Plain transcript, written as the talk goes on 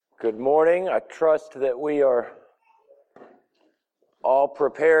Good morning. I trust that we are all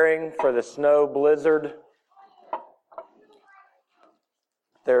preparing for the snow blizzard.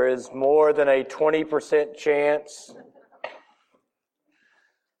 There is more than a 20% chance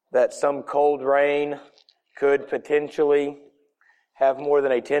that some cold rain could potentially have more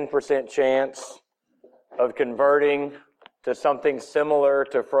than a 10% chance of converting to something similar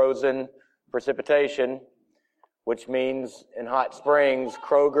to frozen precipitation, which means in Hot Springs,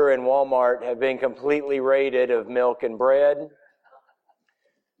 Kroger and Walmart have been completely raided of milk and bread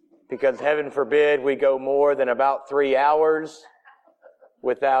because, heaven forbid, we go more than about 3 hours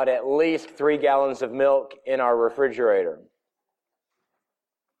without at least 3 gallons of milk in our refrigerator.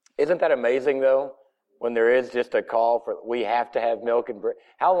 Isn't that amazing, though, when there is just a call for we have to have milk and bread?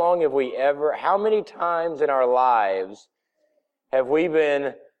 How many times in our lives have we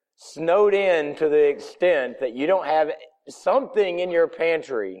been snowed in to the extent that you don't have something in your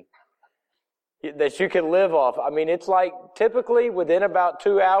pantry that you can live off? I mean, it's like typically within about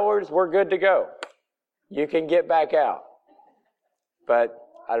 2 hours, we're good to go. You can get back out. But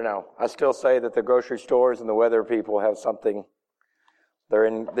I don't know. I still say that the grocery stores and the weather people have something. They're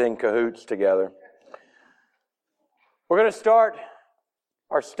in cahoots together. We're going to start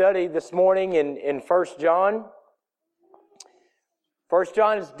our study this morning in 1 John. 1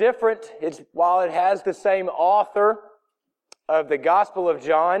 John is different. While it has the same author of the Gospel of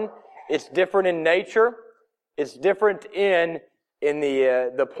John, it's different in nature. It's different in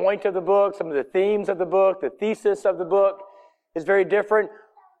the point of the book, some of the themes of the book, the thesis of the book is very different.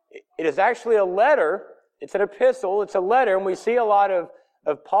 It is actually a letter. It's an epistle. It's a letter, and we see a lot of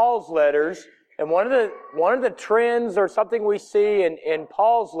Paul's letters. And one of the trends or something we see in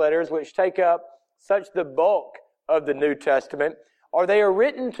Paul's letters, which take up such the bulk of the New Testament, they are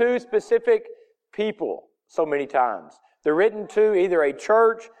written to specific people so many times. They're written to either a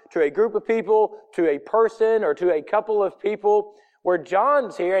church, to a group of people, to a person, or to a couple of people. Where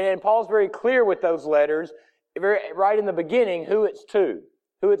John's here, and Paul's very clear with those letters, right in the beginning, who it's to,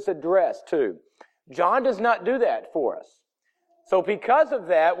 who it's addressed to. John does not do that for us. So because of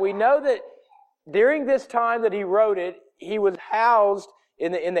that, we know that during this time that he wrote it, he was housed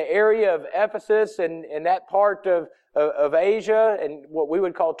in the area of Ephesus and that part of Asia and what we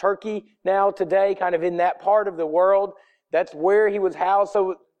would call Turkey now today, kind of in that part of the world. That's where he was housed.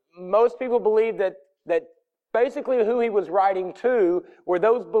 So most people believe that basically who he was writing to were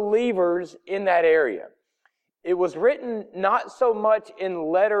those believers in that area. It was written not so much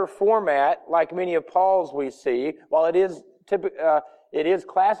in letter format like many of Paul's we see. While it is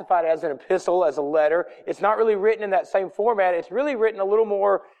classified as an epistle, as a letter, it's not really written in that same format. It's really written a little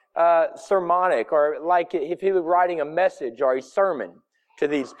more sermonic, or like if he was writing a message or a sermon to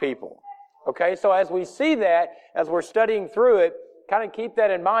these people. Okay, so as we see that, as we're studying through it, kind of keep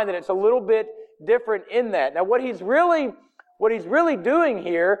that in mind that it's a little bit different in that. Now, what he's really doing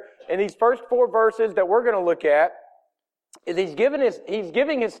here in these first 4 verses that we're going to look at is he's giving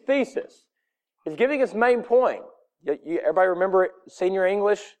his thesis. He's giving his main point. Everybody remember senior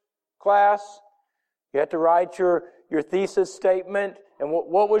English class? You had to write your thesis statement. And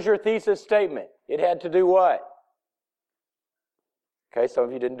what was your thesis statement? It had to do what? Okay, some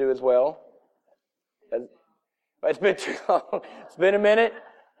of you didn't do as well. It's been too long. It's been a minute.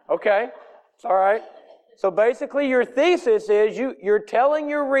 Okay, it's all right. So basically your thesis is you're telling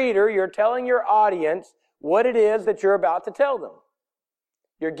your reader, you're telling your audience what it is that you're about to tell them.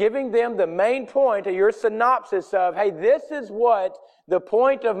 You're giving them the main point of your synopsis of, hey, this is what the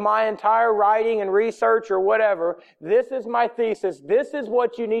point of my entire writing and research or whatever, this is my thesis, this is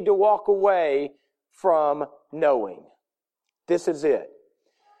what you need to walk away from knowing. This is it.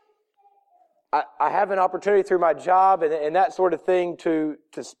 I have an opportunity through my job and that sort of thing to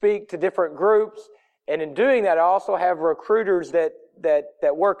speak to different groups. And in doing that, I also have recruiters that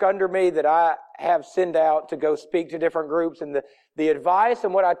work under me that I have sent out to go speak to different groups. And the advice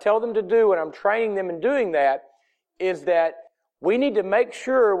and what I tell them to do when I'm training them in doing that is that we need to make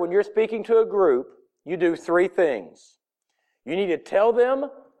sure when you're speaking to a group, you do 3 things. You need to tell them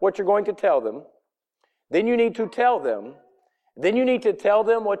what you're going to tell them. Then you need to tell them. Then you need to tell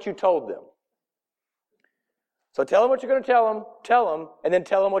them what you told them. So tell them what you're going to tell them, and then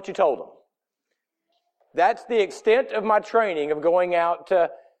tell them what you told them. That's the extent of my training of going out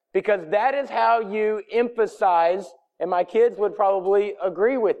because that is how you emphasize, and my kids would probably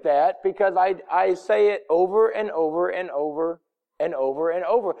agree with that because I say it over and over and over and over and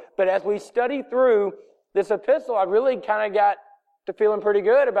over. But as we study through this epistle, I really kind of got to feeling pretty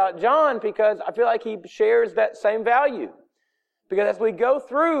good about John because I feel like he shares that same value. Because as we go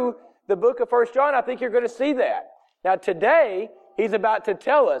through the book of 1 John, I think you're going to see that. Now today, he's about to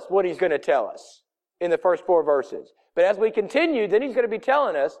tell us what he's going to tell us in the first 4 verses. But as we continue, then he's going to be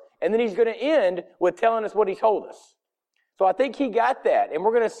telling us, and then he's going to end with telling us what he told us. So I think he got that, and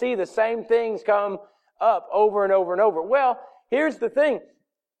we're going to see the same things come up over and over and over. Well, here's the thing.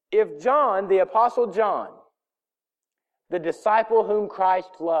 If John, the Apostle John, the disciple whom Christ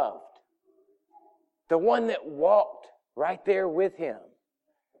loved, the one that walked right there with him,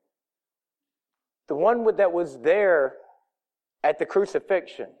 the one that was there at the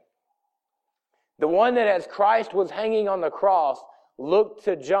crucifixion, the one that as Christ was hanging on the cross, looked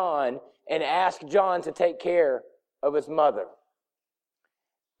to John and asked John to take care of his mother.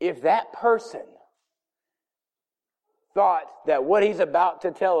 If that person thought that what he's about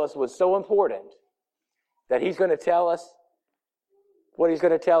to tell us was so important that he's going to tell us what he's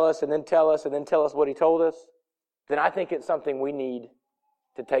going to tell us and then tell us and then tell us what he told us, then I think it's something we need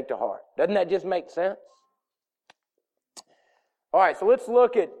to take to heart. Doesn't that just make sense? All right, so let's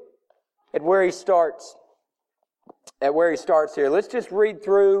look at where he starts. Here. Let's just read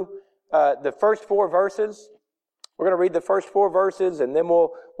through the first 4 verses. We're going to read the first 4 verses, and then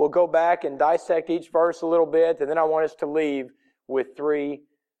we'll go back and dissect each verse a little bit, and then I want us to leave with three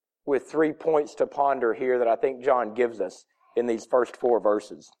points to ponder here that I think John gives us in these first 4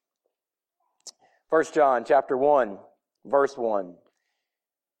 verses. 1 John chapter 1, verse 1.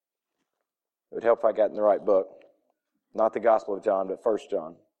 It would help if I got in the right book. Not the Gospel of John, but 1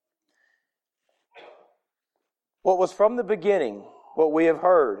 John. What was from the beginning, what we have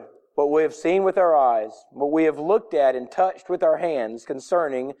heard, what we have seen with our eyes, what we have looked at and touched with our hands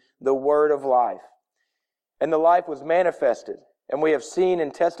concerning the word of life. And the life was manifested, and we have seen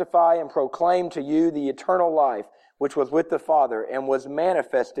and testify and proclaim to you the eternal life, which was with the Father and was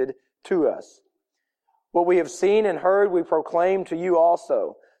manifested to us. What we have seen and heard we proclaim to you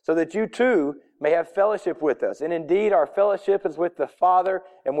also, so that you too may have fellowship with us. And indeed our fellowship is with the Father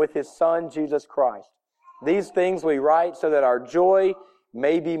and with His Son, Jesus Christ. These things we write so that our joy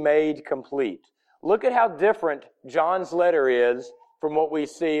may be made complete. Look at how different John's letter is from what we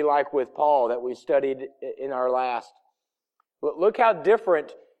see like with Paul that we studied in our last. Look how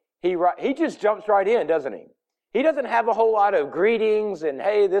different he just jumps right in, doesn't he? He doesn't have a whole lot of greetings and,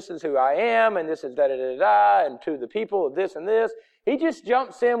 hey, this is who I am, and this is da-da-da-da, and to the people of this and this. He just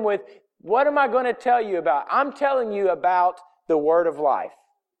jumps in with, what am I going to tell you about? I'm telling you about the word of life.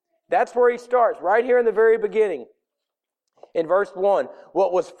 That's where he starts, right here in the very beginning. In verse 1,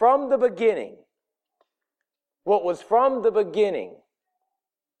 what was from the beginning. What was from the beginning.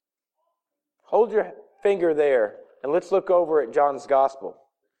 Hold your finger there, and let's look over at John's Gospel.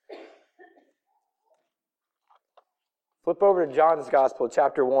 Flip over to John's Gospel,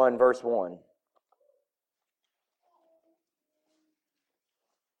 chapter 1, verse 1.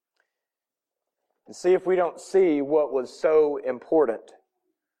 And see if we don't see what was so important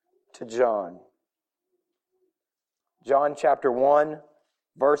to John. John chapter 1,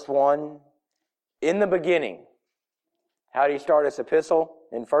 verse 1. In the beginning. How do you start this epistle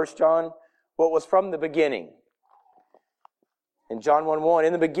in 1 John? What was from the beginning? In John 1:1,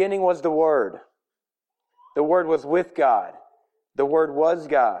 in the beginning was the Word. The Word was with God. The Word was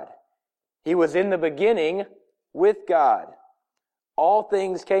God. He was in the beginning with God. All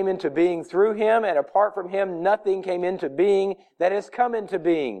things came into being through Him, and apart from Him, nothing came into being that has come into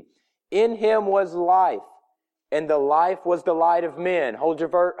being. In Him was life, and the life was the light of men. Hold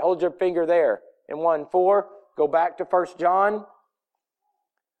your finger there. In 1:4, go back to 1 John.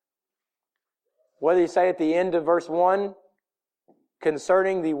 What did he say at the end of verse 1?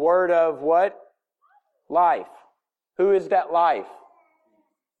 Concerning the word of what? Life. Who is that life?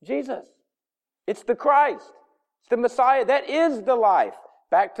 Jesus. It's the Christ. It's the Messiah. That is the life.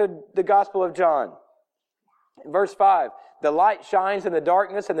 Back to the Gospel of John. Verse 5. The light shines in the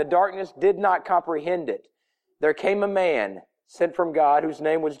darkness, and the darkness did not comprehend it. There came a man sent from God whose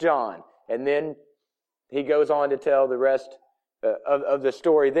name was John. And then he goes on to tell the rest of the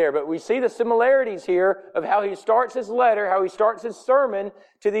story there. But we see the similarities here of how he starts his letter, how he starts his sermon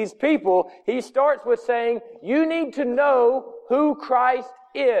to these people. He starts with saying, you need to know who Christ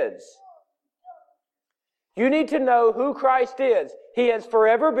is. You need to know who Christ is. He has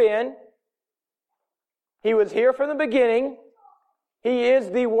forever been. He was here from the beginning. He is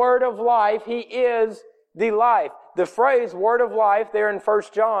the Word of life. He is the life. The phrase Word of life there in 1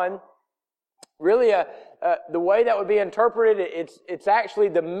 John, really the way that would be interpreted, it's actually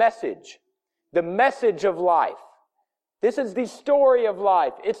the message of life. This is the story of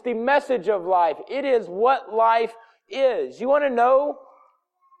life. It's the message of life. It is what life is. You want to know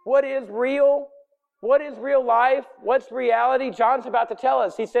what is real? What is real life? What's reality? John's about to tell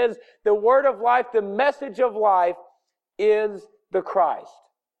us. He says the word of life, the message of life is the Christ.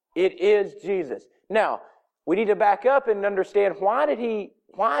 It is Jesus. Now, we need to back up and understand why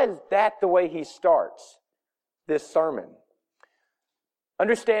is that the way he starts this sermon?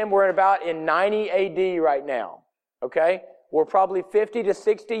 Understand we're about in 90 AD right now, okay? We're probably 50 to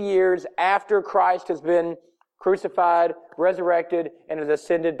 60 years after Christ has been crucified, resurrected, and has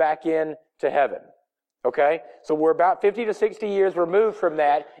ascended back in to heaven, okay? So we're about 50 to 60 years removed from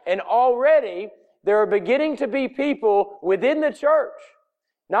that, and already there are beginning to be people within the church,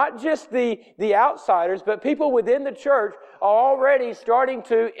 not just the outsiders, but people within the church are already starting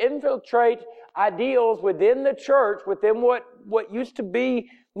to infiltrate ideals within the church, within what used to be,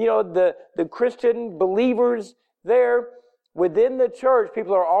 the Christian believers there. Within the church,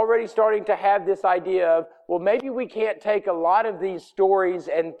 people are already starting to have this idea of, well, maybe we can't take a lot of these stories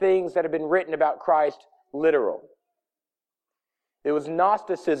and things that have been written about Christ literal. It was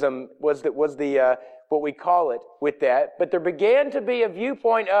Gnosticism was the what we call it with that. But there began to be a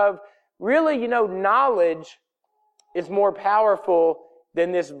viewpoint of, really, knowledge is more powerful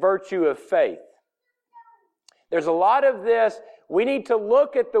than this virtue of faith. There's a lot of this. We need to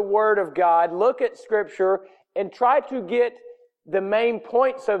look at the Word of God, look at Scripture, and try to get the main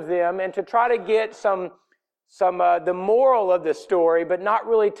points of them and to try to get some the moral of the story, but not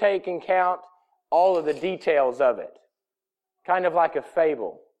really take into account all of the details of it. Kind of like a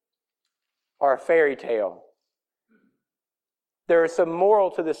fable or a fairy tale. There is some moral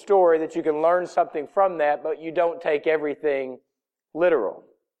to the story that you can learn something from that, but you don't take everything literal.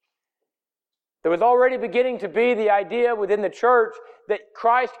 There was already beginning to be the idea within the church that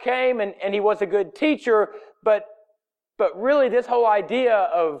Christ came and he was a good teacher, but really this whole idea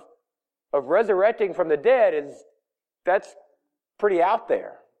of resurrecting from the dead that's pretty out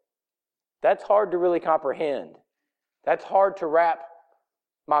there. That's hard to really comprehend. That's hard to wrap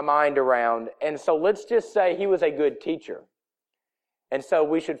my mind around. And so let's just say he was a good teacher. And so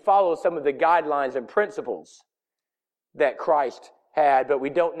we should follow some of the guidelines and principles that Christ had, but we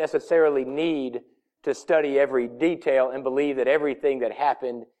don't necessarily need to study every detail and believe that everything that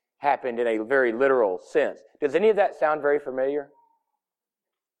happened in a very literal sense. Does any of that sound very familiar?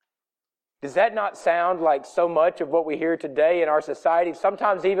 Does that not sound like so much of what we hear today in our society,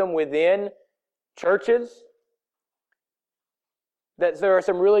 sometimes even within churches? That there are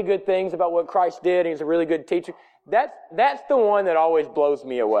some really good things about what Christ did, and he's a really good teacher. That's the one that always blows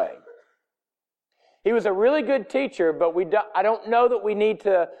me away. He was a really good teacher, but I don't know that we need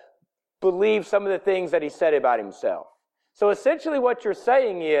to believe some of the things that he said about himself. So essentially what you're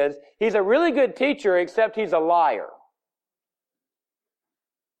saying is, he's a really good teacher, except he's a liar.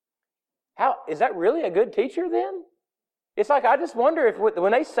 How is that really a good teacher then? It's like, I just wonder if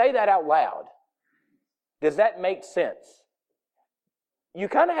when they say that out loud, does that make sense? You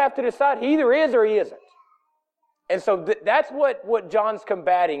kind of have to decide he either is or he isn't. And so that's what John's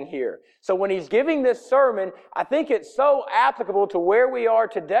combating here. So when he's giving this sermon, I think it's so applicable to where we are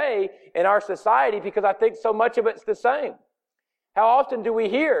today in our society, because I think so much of it's the same. How often do we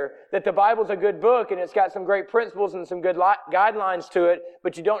hear that the Bible's a good book and it's got some great principles and some good guidelines to it,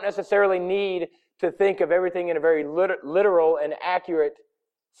 but you don't necessarily need to think of everything in a very literal and accurate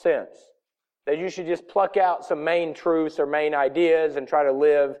sense? That you should just pluck out some main truths or main ideas and try to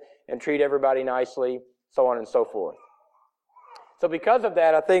live and treat everybody nicely, so on and so forth. So because of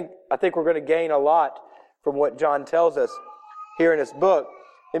that, I think we're going to gain a lot from what John tells us here in his book.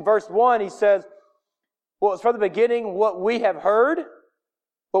 In verse 1, he says, well, it's from the beginning what we have heard,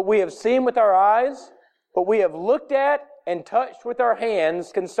 what we have seen with our eyes, what we have looked at and touched with our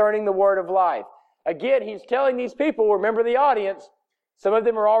hands concerning the word of life. Again, he's telling these people, remember the audience, some of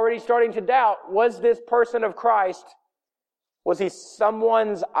them are already starting to doubt, was this person of Christ, was he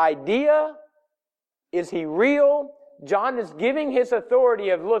someone's idea? Is he real? John is giving his authority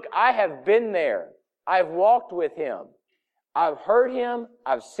of, look, I have been there. I've walked with him. I've heard him.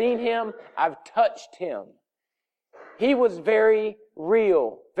 I've seen him. I've touched him. He was very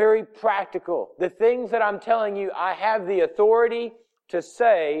real, very practical. The things that I'm telling you, I have the authority to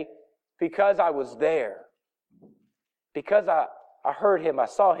say because I was there. Because I heard him, I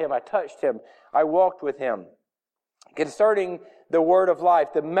saw him, I touched him, I walked with him. Concerning the word of life,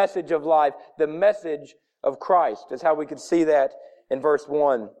 the message of life, the message of Christ is how we can see that in verse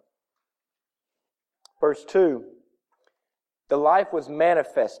 1. Verse 2, the life was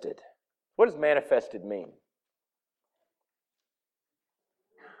manifested. What does manifested mean?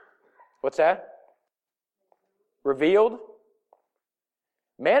 What's that? Revealed?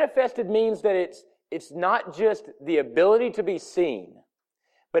 Manifested means that it's not just the ability to be seen,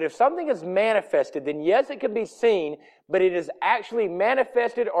 But if something is manifested, then yes, it can be seen, but it is actually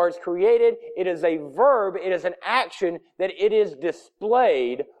manifested or is created. It is a verb. It is an action that it is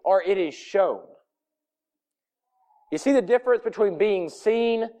displayed or it is shown. You see the difference between being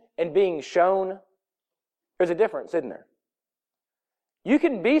seen and being shown? There's a difference, isn't there? You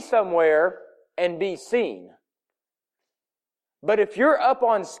can be somewhere and be seen. But if you're up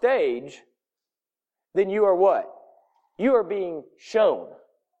on stage, then you are what? You are being shown.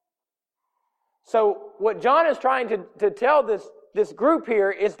 So what John is trying to tell this group here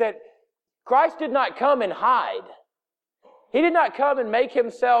is that Christ did not come and hide. He did not come and make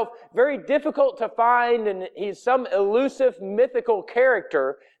himself very difficult to find, and he's some elusive mythical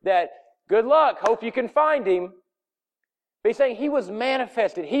character that, good luck, hope you can find him. But he's saying he was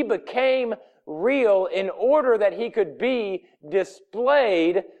manifested. He became real in order that he could be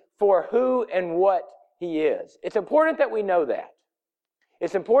displayed for who and what he is. It's important that we know that.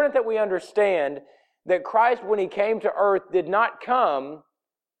 It's important that we understand that Christ, when he came to earth, did not come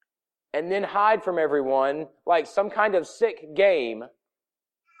and then hide from everyone like some kind of sick game.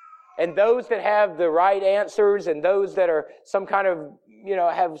 And those that have the right answers and those that are some kind of,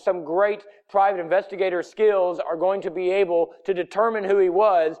 have some great private investigator skills are going to be able to determine who he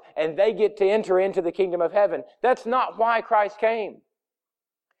was, and they get to enter into the kingdom of heaven. That's not why Christ came.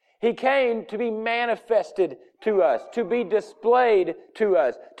 He came to be manifested to us, to be displayed to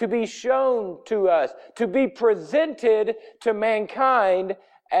us, to be shown to us, to be presented to mankind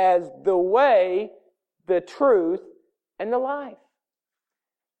as the way, the truth, and the life.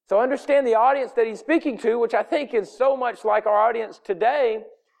 So understand the audience that he's speaking to, which I think is so much like our audience today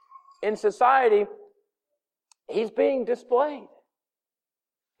in society. He's being displayed.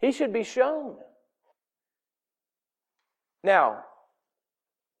 He should be shown. Now,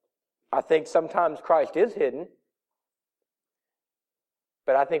 I think sometimes Christ is hidden,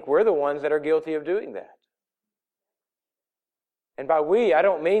 but I think we're the ones that are guilty of doing that. And by we, I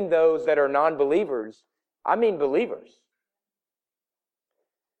don't mean those that are non-believers. I mean believers.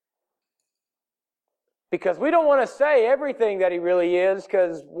 Because we don't want to say everything that he really is,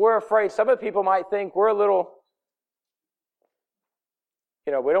 because we're afraid some of the people might think we're a little,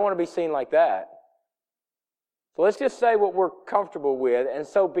 we don't want to be seen like that. So let's just say what we're comfortable with. And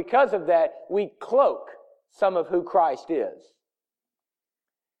so because of that, we cloak some of who Christ is.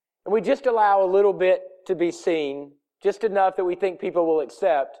 And we just allow a little bit to be seen, just enough that we think people will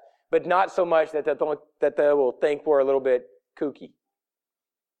accept, but not so much that they will think we're a little bit kooky.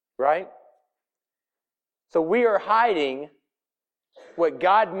 Right? So we are hiding what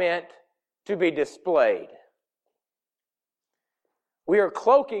God meant to be displayed. We are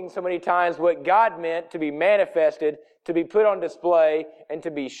cloaking so many times what God meant to be manifested, to be put on display, and to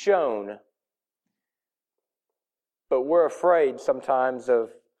be shown. But we're afraid sometimes of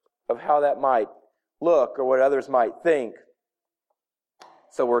how that might look or what others might think.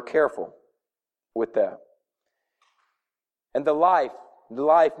 So we're careful with that. And the life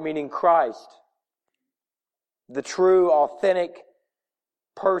meaning Christ, the true, authentic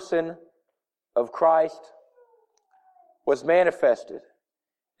person of Christ, was manifested.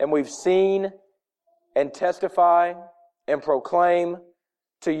 And we've seen and testify and proclaim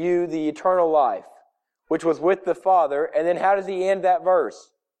to you the eternal life, which was with the Father. And then how does he end that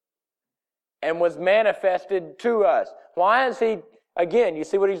verse? And was manifested to us. Why is he, again, you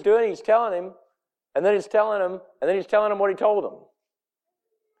see what he's doing? He's telling him, and then he's telling him, and then he's telling him what he told him.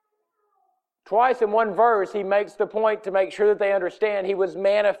 Twice in one verse, he makes the point to make sure that they understand he was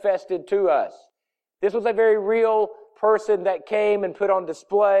manifested to us. This was a very real person that came and put on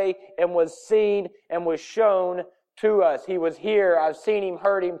display and was seen and was shown to us. He was here. I've seen him,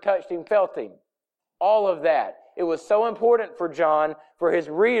 heard him, touched him, felt him. All of that. It was so important for John, for his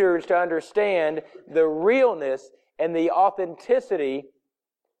readers to understand the realness and the authenticity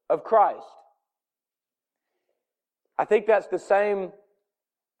of Christ. I think that's the same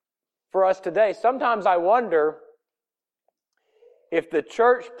for us today. Sometimes I wonder if the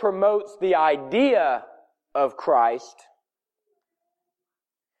church promotes the idea of Christ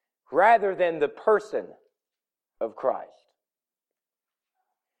rather than the person of Christ.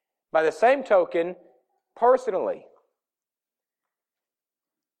 By the same token, personally,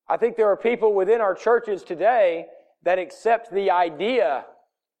 I think there are people within our churches today that accept the idea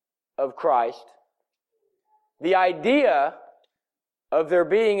of Christ, the idea of there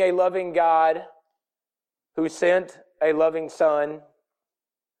being a loving God who sent a loving Son,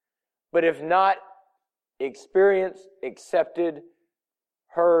 but if not experienced, accepted,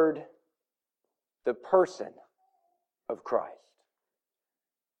 heard the person of Christ.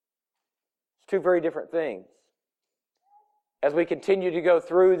 It's two very different things. As we continue to go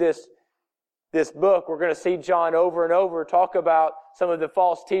through this book, we're going to see John over and over talk about some of the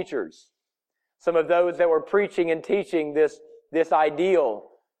false teachers, some of those that were preaching and teaching this ideal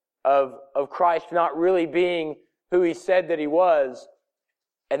of Christ not really being who he said that he was.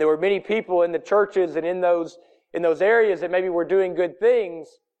 And there were many people in the churches and in those areas that maybe were doing good things,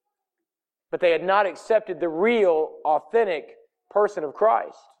 but they had not accepted the real, authentic person of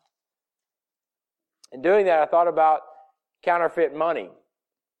Christ. In doing that, I thought about counterfeit money.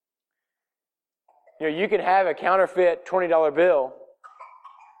 You can have a counterfeit $20 bill,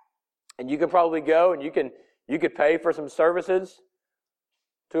 and you could probably go and you could pay for some services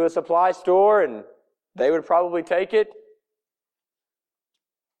to a supply store, and they would probably take it,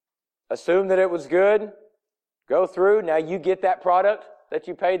 assume that it was good, go through. Now you get that product that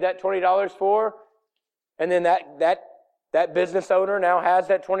you paid that $20 for, and then that business owner now has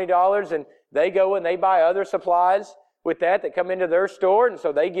that $20, and they go and they buy other supplies with that come into their store, and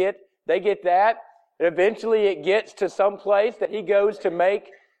so they get that. And eventually it gets to some place that he goes to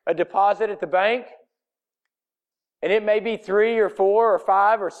make a deposit at the bank, and it may be 3 or 4 or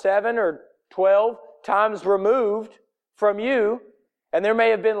 5 or 7 or 12 times removed from you, and there may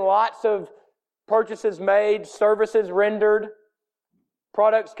have been lots of purchases made, services rendered,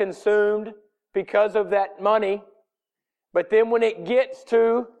 products consumed because of that money. But then when it gets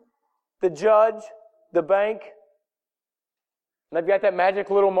to the judge, the bank, and they've got that magic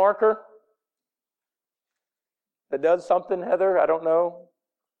little marker that does something, Heather, I don't know.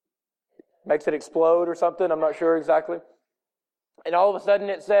 Makes it explode or something, I'm not sure exactly. And all of a sudden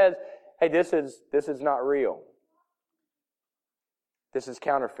it says, hey, this is not real. This is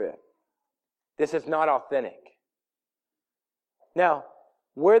counterfeit. This is not authentic. Now,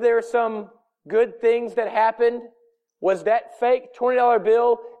 were there some good things that happened? Was that fake $20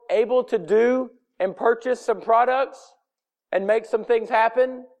 bill able to do and purchase some products and make some things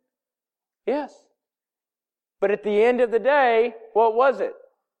happen? Yes. But at the end of the day, what was it?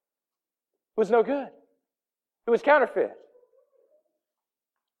 It was no good. It was counterfeit.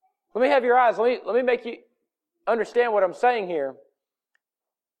 Let me have your eyes. Let me make you understand what I'm saying here.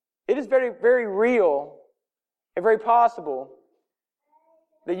 It is very, very real and very possible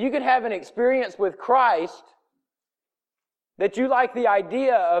that you could have an experience with Christ, that you like the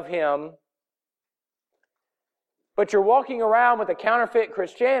idea of Him, but you're walking around with a counterfeit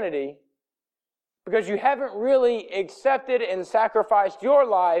Christianity because you haven't really accepted and sacrificed your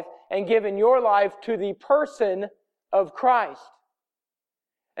life and given your life to the person of Christ.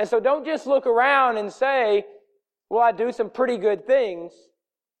 And so don't just look around and say, well, I do some pretty good things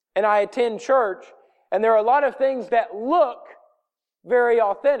and I attend church, and there are a lot of things that look very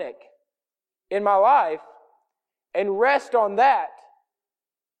authentic in my life, and rest on that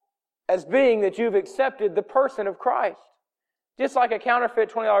as being that you've accepted the person of Christ. Just like a counterfeit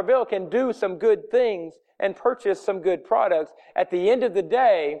 $20 bill can do some good things and purchase some good products, at the end of the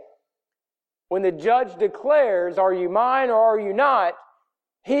day, when the judge declares, are you mine or are you not,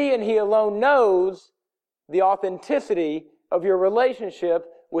 he and he alone knows the authenticity of your relationship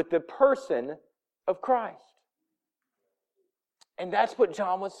with the person of Christ. And that's what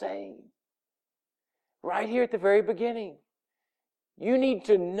John was saying right here at the very beginning. You need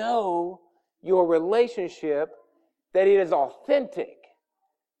to know your relationship, that it is authentic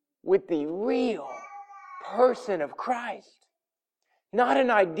with the real person of Christ. Not an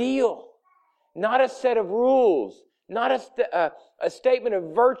ideal, not a set of rules, not a statement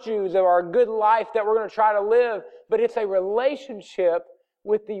of virtues of our good life that we're going to try to live, but it's a relationship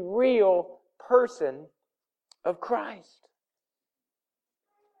with the real person of Christ.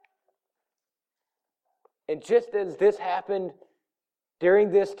 And just as this happened during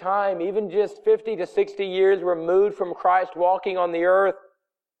this time, even just 50 to 60 years removed from Christ walking on the earth,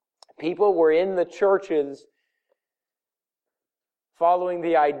 people were in the churches following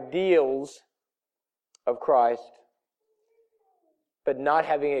the ideals of Christ, but not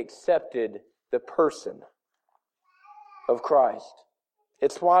having accepted the person of Christ.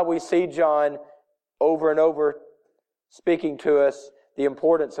 It's why we see John over and over speaking to us the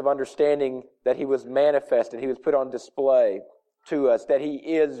importance of understanding that He was manifested, He was put on display to us, that He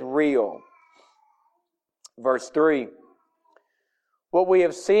is real. Verse 3, what we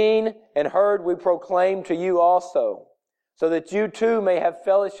have seen and heard we proclaim to you also, so that you too may have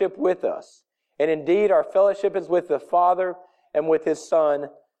fellowship with us. And indeed our fellowship is with the Father and with His Son,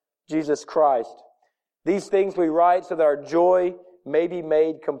 Jesus Christ. These things we write so that our joy may be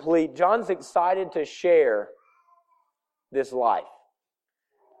made complete. John's excited to share this life.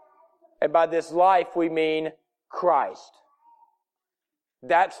 And by this life we mean Christ.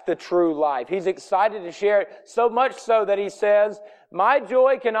 That's the true life. He's excited to share it, so much so that he says, my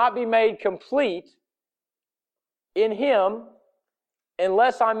joy cannot be made complete in Him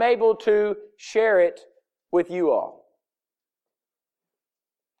unless I'm able to share it with you all.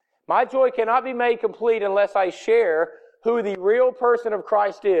 My joy cannot be made complete unless I share who the real person of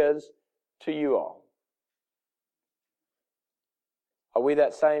Christ is to you all. Are we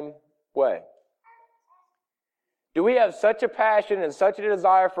that same way? Do we have such a passion and such a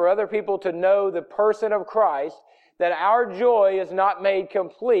desire for other people to know the person of Christ that our joy is not made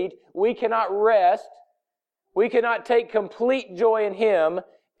complete? We cannot rest. We cannot take complete joy in Him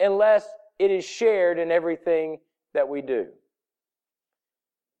unless it is shared in everything that we do.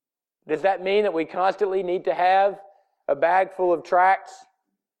 Does that mean that we constantly need to have a bag full of tracts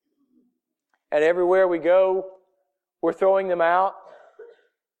and everywhere we go, we're throwing them out?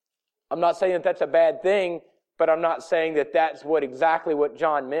 I'm not saying that that's a bad thing, but I'm not saying that that's exactly what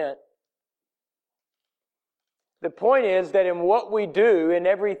John meant. The point is that in what we do, in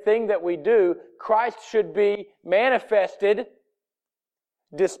everything that we do, Christ should be manifested,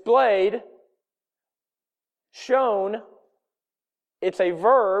 displayed, shown. It's a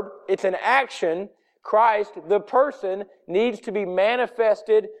verb, it's an action. Christ, the person, needs to be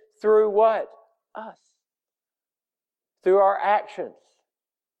manifested through what? Us. Through our actions.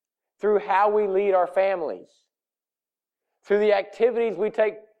 Through how we lead our families. Through the activities we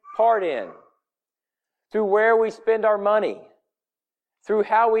take part in. Through where we spend our money. Through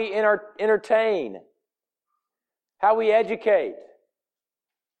how we entertain. How we educate.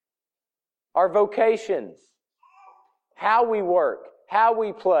 Our vocations. How we work. How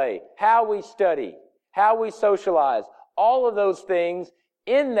we play. How we study. How we socialize. All of those things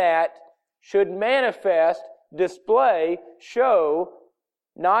in that should manifest, display, show,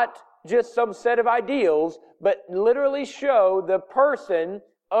 not just some set of ideals, but literally show the person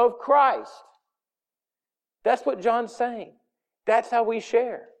of Christ. That's what John's saying. That's how we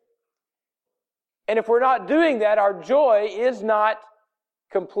share. And if we're not doing that, our joy is not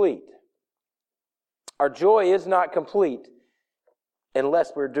complete. Our joy is not complete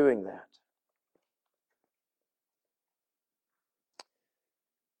unless we're doing that.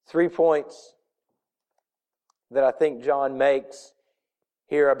 3 points that I think John makes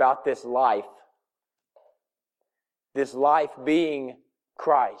here about this life. This life being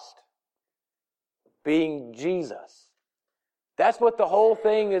Christ. Being Jesus. That's what the whole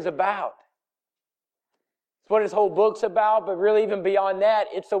thing is about. It's what his whole book's about, but really even beyond that,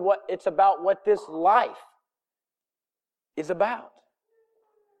 it's about what this life is about.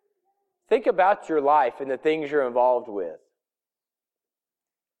 Think about your life and the things you're involved with.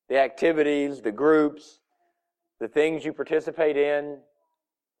 The activities, the groups, the things you participate in.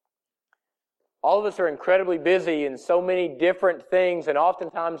 All of us are incredibly busy in so many different things, and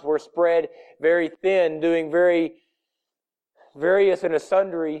oftentimes we're spread very thin, doing very various and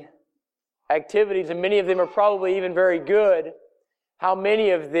sundry activities, and many of them are probably even very good. How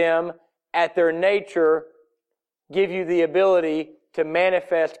many of them, at their nature, give you the ability to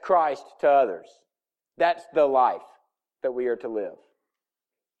manifest Christ to others? That's the life that we are to live.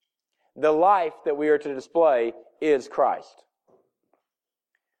 The life that we are to display is Christ.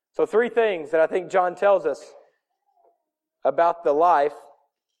 So 3 things that I think John tells us about the life.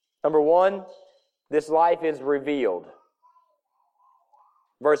 Number 1, this life is revealed.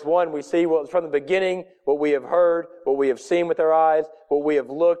 Verse 1, we see what from the beginning, what we have heard, what we have seen with our eyes, what we have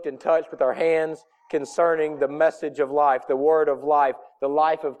looked and touched with our hands concerning the message of life, the word of life, the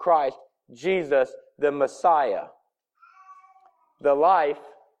life of Christ, Jesus, the Messiah. The life,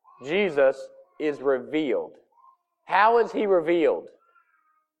 Jesus, is revealed. How is He revealed?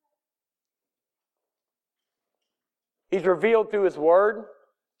 He's revealed through His Word.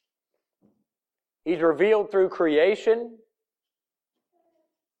 He's revealed through creation.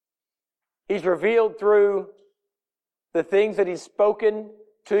 He's revealed through the things that He's spoken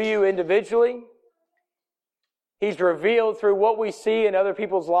to you individually. He's revealed through what we see in other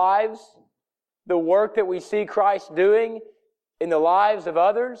people's lives, the work that we see Christ doing in the lives of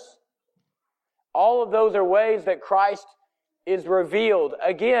others. All of those are ways that Christ is revealed.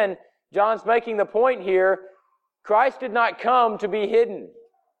 Again, John's making the point here, Christ did not come to be hidden.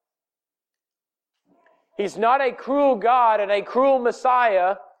 He's not a cruel God and a cruel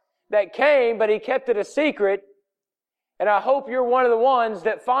Messiah that came, but He kept it a secret. And I hope you're one of the ones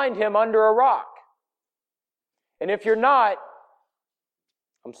that find Him under a rock. And if you're not,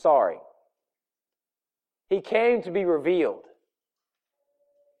 I'm sorry. He came to be revealed.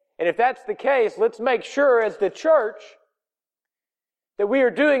 And if that's the case, let's make sure as the church that we are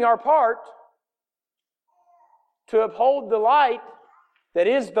doing our part to uphold the light that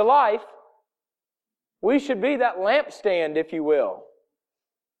is the life, we should be that lampstand, if you will,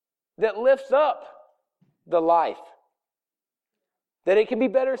 that lifts up the life, that it can be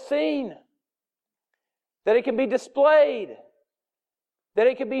better seen, that it can be displayed, that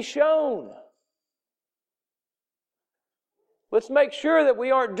it can be shown. Let's make sure that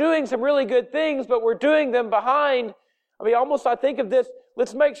we aren't doing some really good things, but we're doing them behind. I think of this,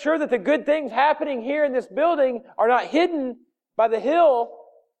 let's make sure that the good things happening here in this building are not hidden by the hill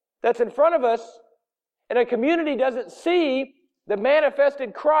that's in front of us, and a community doesn't see the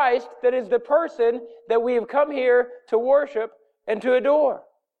manifested Christ that is the person that we have come here to worship and to adore.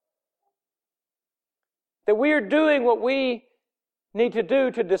 That we are doing what we need to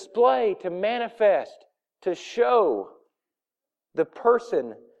do to display, to manifest, to show the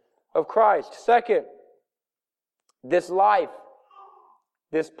person of Christ. Second, this life,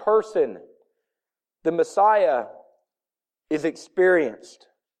 this person, the Messiah, is experienced.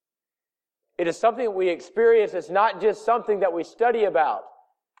 It is something that we experience. It's not just something that we study about.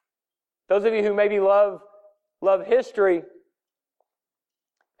 Those of you who maybe love history,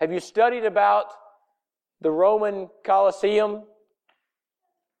 have you studied about the Roman Colosseum?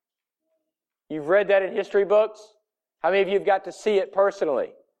 You've read that in history books? How many of you have got to see it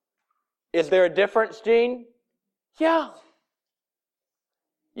personally? Is there a difference, Gene? Yeah.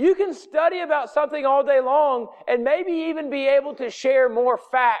 You can study about something all day long and maybe even be able to share more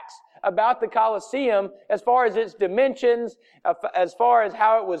facts about the Colosseum as far as its dimensions, as far as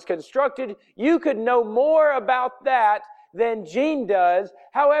how it was constructed. You could know more about that than Jean does.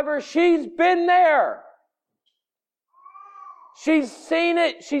 However, she's been there. She's seen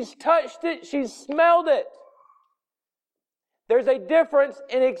it. She's touched it. She's smelled it. There's a difference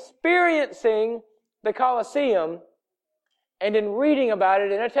in experiencing the Colosseum and in reading about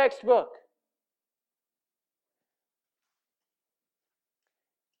it in a textbook.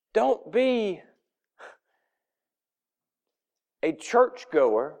 Don't be a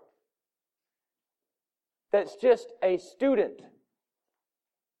churchgoer that's just a student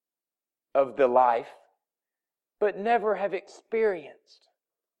of the life, but never have experienced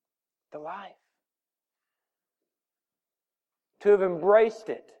the life. To have embraced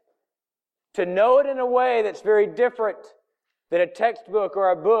it, to know it in a way that's very different than a textbook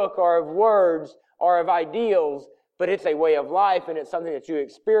or a book or of words or of ideals, but it's a way of life and it's something that you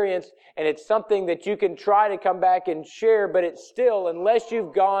experience and it's something that you can try to come back and share, but it's still, unless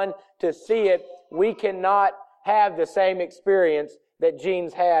you've gone to see it, we cannot have the same experience that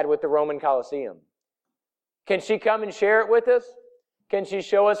Jean's had with the Roman Colosseum. Can she come and share it with us? Can she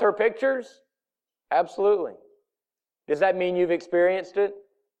show us her pictures? Absolutely. Does that mean you've experienced it?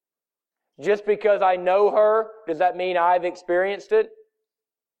 Just because I know her, does that mean I've experienced it?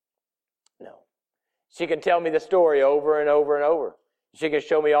 No. She can tell me the story over and over and over. She can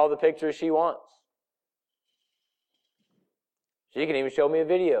show me all the pictures she wants. She can even show me a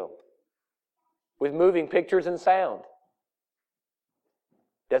video with moving pictures and sound.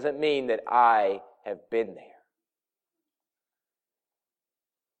 Doesn't mean that I have been there.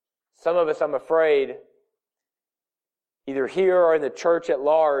 Some of us, I'm afraid, either here or in the church at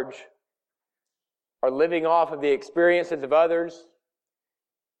large, are living off of the experiences of others,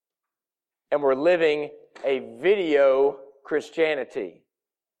 and we're living a video Christianity,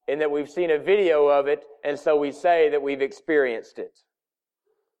 in that we've seen a video of it, and so we say that we've experienced it.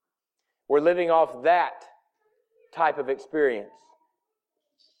 We're living off that type of experience.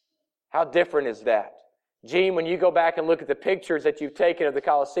 How different is that? Gene, when you go back and look at the pictures that you've taken of the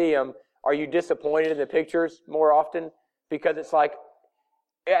Colosseum, are you disappointed in the pictures more often? Because it's like,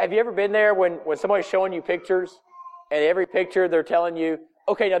 have you ever been there when somebody's showing you pictures and every picture they're telling you,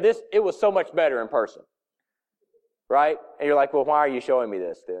 okay, now it was so much better in person, right? And you're like, well, why are you showing me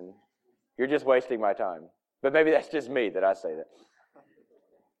this then? You're just wasting my time. But maybe that's just me that I say that.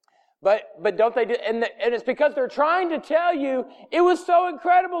 But don't they do, and it's because they're trying to tell you, it was so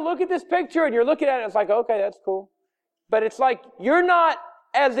incredible, look at this picture, and you're looking at it, it's like, okay, that's cool. But it's like, you're not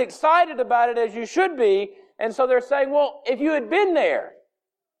as excited about it as you should be, and so they're saying, well, if you had been there,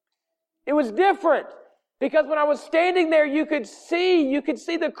 it was different. Because when I was standing there, you could see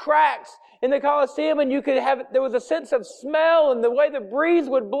the cracks in the Colosseum, and there was a sense of smell and the way the breeze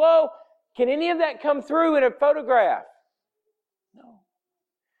would blow. Can any of that come through in a photograph? No.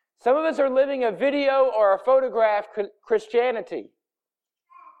 Some of us are living a video or a photograph Christianity.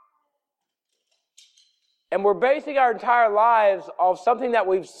 And we're basing our entire lives off something that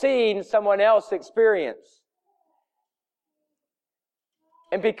we've seen someone else experience.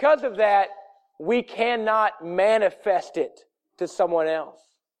 And because of that, we cannot manifest it to someone else.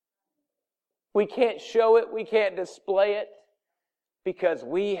 We can't show it. We can't display it. because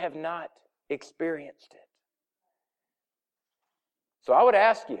we have not experienced it. So I would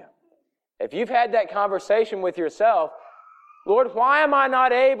ask you, if you've had that conversation with yourself, Lord, why am I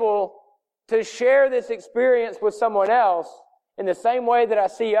not able to share this experience with someone else in the same way that I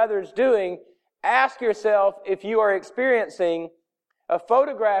see others doing? Ask yourself if you are experiencing a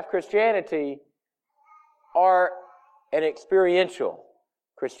photograph Christianity or an experiential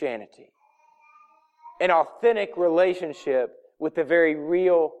Christianity. An authentic relationship with the very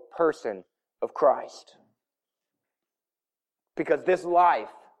real person of Christ. Because this life,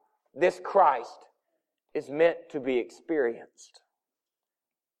 this Christ, is meant to be experienced.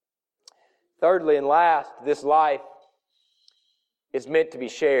 Thirdly and last, this life is meant to be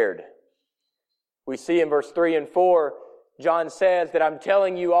shared. We see in verse 3 and 4, John says that I'm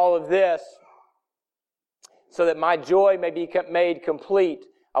telling you all of this so that my joy may be made complete.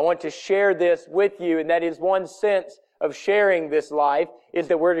 I want to share this with you, and that is one sense of sharing this life, is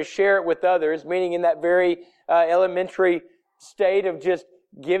that we're to share it with others, meaning in that very elementary state of just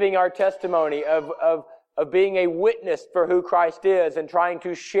giving our testimony, of being a witness for who Christ is and trying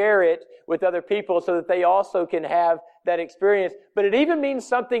to share it with other people so that they also can have that experience. But it even means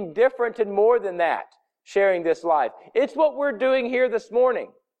something different and more than that, sharing this life. It's what we're doing here this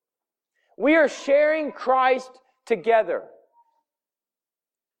morning. We are sharing Christ together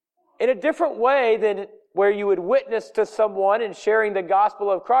in a different way than where you would witness to someone and sharing the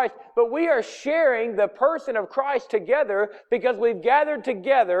gospel of Christ. But we are sharing the person of Christ together because we've gathered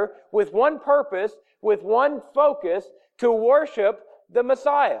together with one purpose, with one focus, to worship the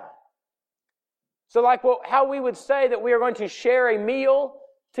Messiah. So how we would say that we are going to share a meal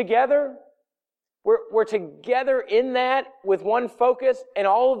together, we're together in that with one focus, and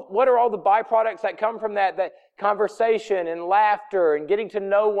what are all the byproducts that come from that? That conversation and laughter and getting to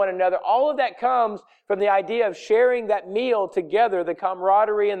know one another. All of that comes from the idea of sharing that meal together, the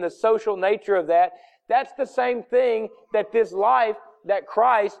camaraderie and the social nature of that. That's the same thing that this life, that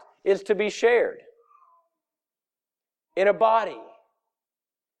Christ, is to be shared. In a body.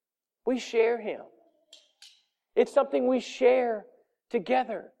 We share Him. It's something we share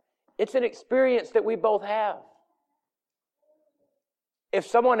together. It's an experience that we both have. If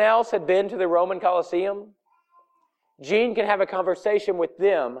someone else had been to the Roman Colosseum, Jean can have a conversation with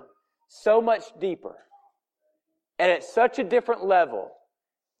them so much deeper and at such a different level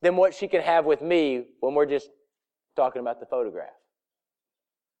than what she can have with me when we're just talking about the photograph.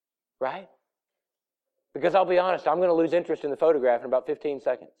 Right? Because I'll be honest, I'm going to lose interest in the photograph in about 15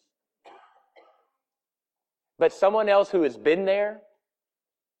 seconds. But someone else who has been there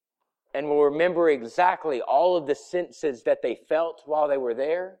and will remember exactly all of the senses that they felt while they were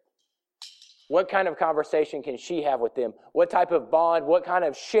there, what kind of conversation can she have with them? What type of bond, what kind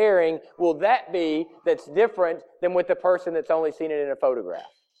of sharing will that be that's different than with the person that's only seen it in a photograph?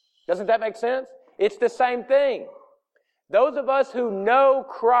 Doesn't that make sense? It's the same thing. Those of us who know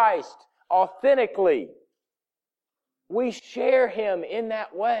Christ authentically, we share Him in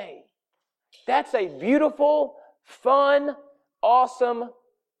that way. That's a beautiful, fun, awesome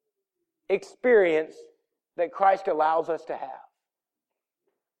experience that Christ allows us to have.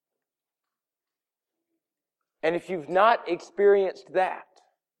 And if you've not experienced that,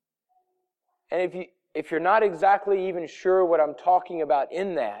 and if you're not exactly even sure what I'm talking about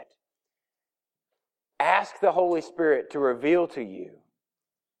in that, ask the Holy Spirit to reveal to you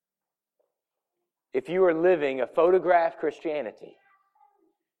if you are living a photographed Christianity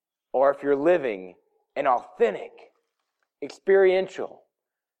or if you're living an authentic, experiential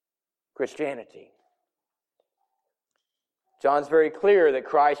Christianity. John's very clear that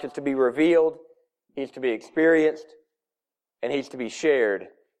Christ is to be revealed, He's to be experienced, and He's to be shared.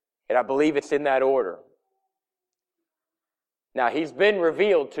 And I believe it's in that order. Now, He's been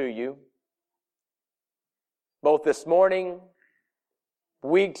revealed to you both this morning,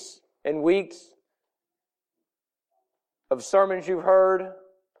 weeks and weeks of sermons you've heard,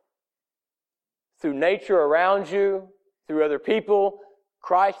 through nature around you, through other people.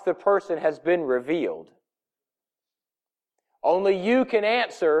 Christ the person has been revealed. Only you can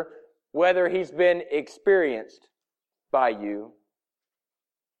answer whether He's been experienced by you.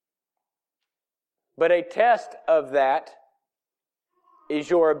 But a test of that is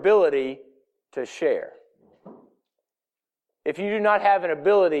your ability to share. If you do not have an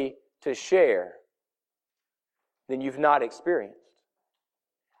ability to share, then you've not experienced.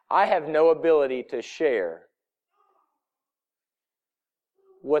 I have no ability to share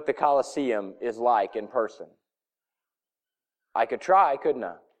what the Colosseum is like in person. I could try, couldn't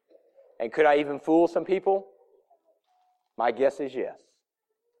I? And could I even fool some people? My guess is yes.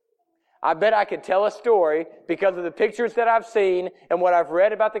 I bet I could tell a story because of the pictures that I've seen and what I've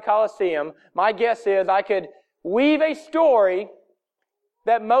read about the Colosseum. My guess is I could weave a story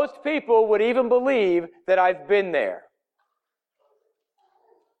that most people would even believe that I've been there.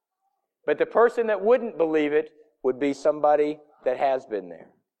 But the person that wouldn't believe it would be somebody that has been there.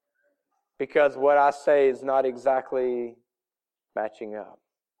 Because what I say is not exactly matching up.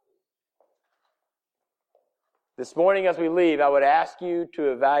 This morning as we leave, I would ask you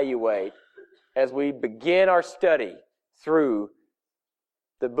to evaluate as we begin our study through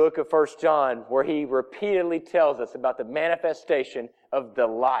the book of 1 John, where he repeatedly tells us about the manifestation of the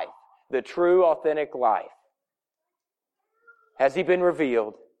life, the true, authentic life. Has he been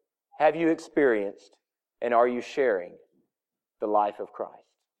revealed? Have you experienced? And are you sharing the life of Christ?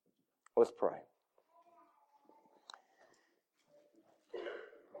 Let's pray.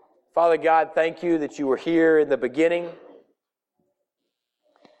 Father God, thank you that you were here in the beginning.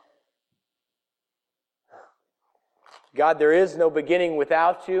 God, there is no beginning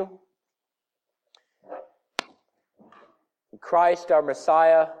without you. Christ, our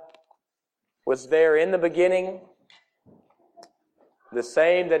Messiah, was there in the beginning, the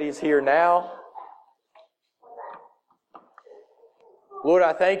same that he's here now. Lord,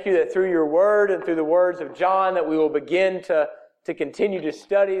 I thank you that through your word and through the words of John that we will begin to continue to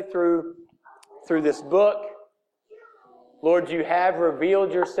study through this book. Lord, you have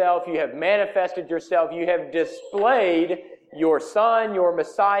revealed yourself. You have manifested yourself. You have displayed your Son, your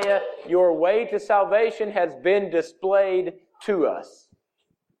Messiah. Your way to salvation has been displayed to us.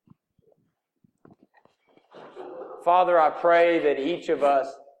 Father, I pray that each of us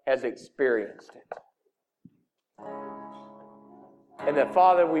has experienced it. And that,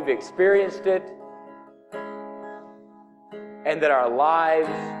 Father, we've experienced it and that our lives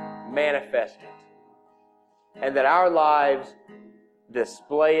manifest it. And that our lives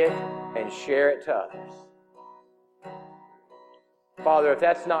display it and share it to others. Father, if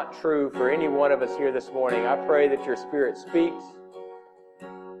that's not true for any one of us here this morning, I pray that your Spirit speaks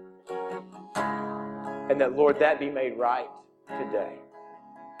and that, Lord, that be made right today.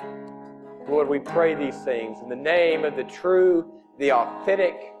 Lord, we pray these things in the name of the true, the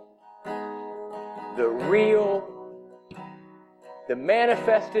authentic, the real, the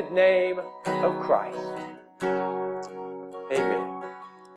manifested name of Christ. Amen.